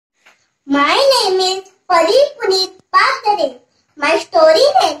My name is Pari Punit Pagdare. My story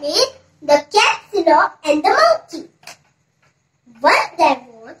name is The Capsule and the Monkey. Once there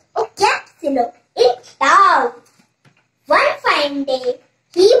was a capsule in town. One fine day,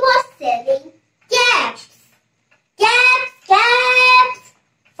 he was selling caps. Caps, caps,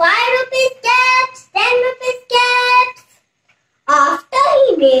 5 rupees caps, 10 rupees caps. After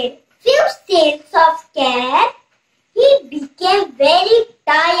he made few sales of caps, he became very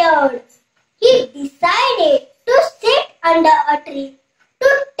tired. He decided to sit under a tree to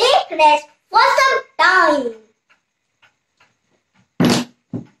take rest for some time.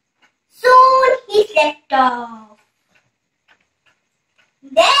 Soon he slept off.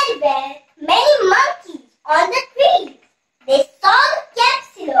 There were many monkeys on the tree. They saw the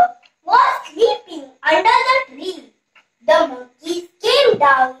capsule was sleeping under the tree. The monkeys came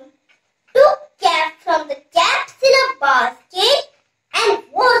down, took caps from the capsule basket and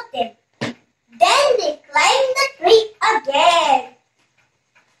wore them. Then they climbed the tree again.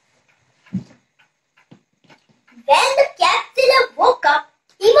 When the capsule woke up,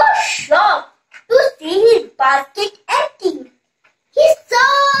 he was shocked to see his basket empty. He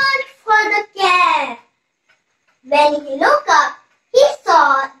searched for the cap. When he looked up, he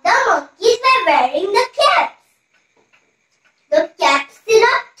saw the monkeys were wearing the caps. The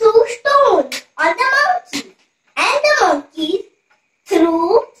capsule threw stones on the monkeys, and the monkeys threw